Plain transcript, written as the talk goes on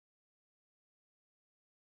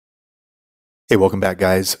Hey, welcome back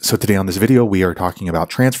guys. So today on this video, we are talking about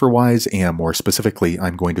TransferWise, and more specifically,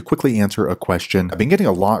 I'm going to quickly answer a question I've been getting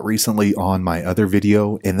a lot recently on my other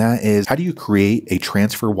video, and that is, how do you create a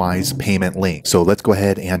TransferWise payment link? So let's go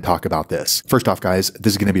ahead and talk about this. First off guys,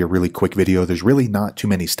 this is going to be a really quick video. There's really not too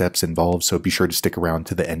many steps involved, so be sure to stick around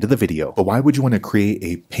to the end of the video. But why would you want to create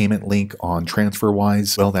a payment link on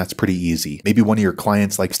TransferWise? Well, that's pretty easy. Maybe one of your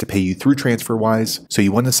clients likes to pay you through TransferWise, so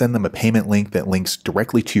you want to send them a payment link that links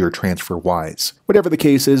directly to your TransferWise. Whatever the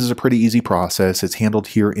case is a pretty easy process. It's handled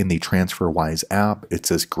here in the TransferWise app. It's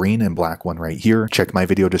this green and black one right here. Check my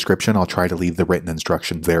video description. I'll try to leave the written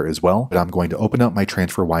instructions there as well. But I'm going to open up my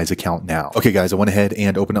TransferWise account now. Okay guys, I went ahead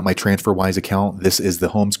and opened up my TransferWise account. This is the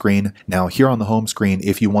home screen. Now here on the home screen,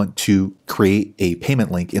 if you want to create a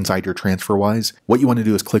payment link inside your TransferWise, what you want to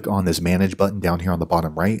do is click on this manage button down here on the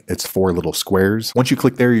bottom right. It's 4 little squares. Once you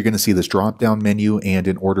click there, you're going to see this drop down menu, and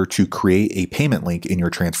in order to create a payment link in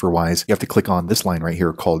your TransferWise, you have to click on this line right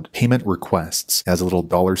here called payment requests. It has a little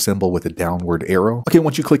dollar symbol with a downward arrow. Okay,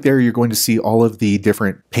 once you click there, you're going to see all of the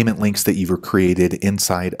different payment links that you've created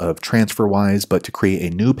inside of TransferWise. But to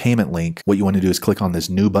create a new payment link, what you want to do is click on this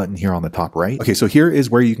new button here on the top right. Okay, so here is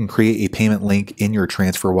where you can create a payment link in your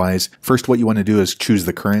TransferWise. First, what you want to do is choose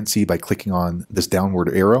the currency by clicking on this downward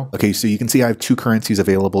arrow. Okay, so you can see I have 2 currencies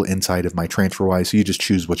available inside of my TransferWise, so you just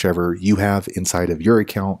choose whichever you have inside of your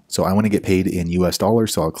account. So I want to get paid in US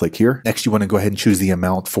dollars, so I'll click here. Next, you want to go ahead and choose the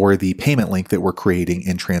amount for the payment link that we're creating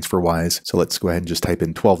in TransferWise. So let's go ahead and just type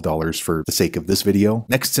in $12 for the sake of this video.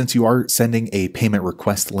 Next, since you are sending a payment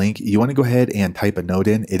request link, you want to go ahead and type a note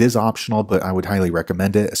in. It is optional, but I would highly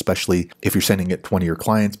recommend it, especially if you're sending it to one of your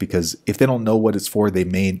clients, because if they don't know what it's for, they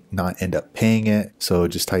may not end up paying it. So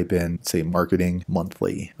just type in, say, marketing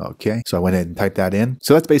monthly. Okay, so I went ahead and typed that in.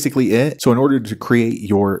 So that's basically it. So in order to create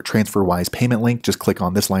your TransferWise payment link, just click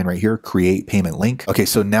on this line right here, create payment link. Okay,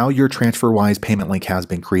 so now your TransferWise payment link has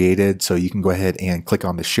been created, so you can go ahead and click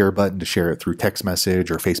on the share button to share it through text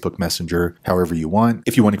message or Facebook Messenger, however you want.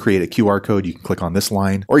 If you want to create a QR code, you can click on this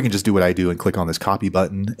line, or you can just do what I do and click on this copy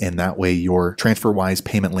button, and that way your TransferWise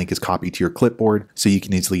payment link is copied to your clipboard, so you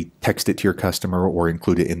can easily text it to your customer or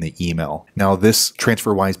include it in the email. Now this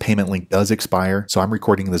TransferWise payment link does expire, so I'm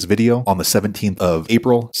recording this video on the 17th of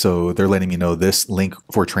April, so they're letting me know this link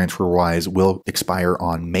for TransferWise will expire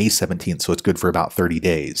on May 17th, so it's good for about 30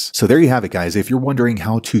 days. So there you have it guys. If you're wondering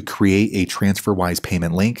how to create a TransferWise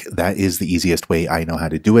payment link, that is the easiest way I know how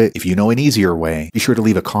to do it. If you know an easier way, be sure to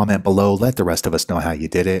leave a comment below. Let the rest of us know how you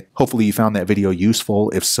did it. Hopefully you found that video useful.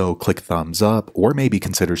 If so, click thumbs up or maybe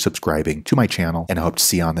consider subscribing to my channel, and I hope to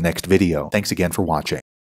see you on the next video. Thanks again for watching.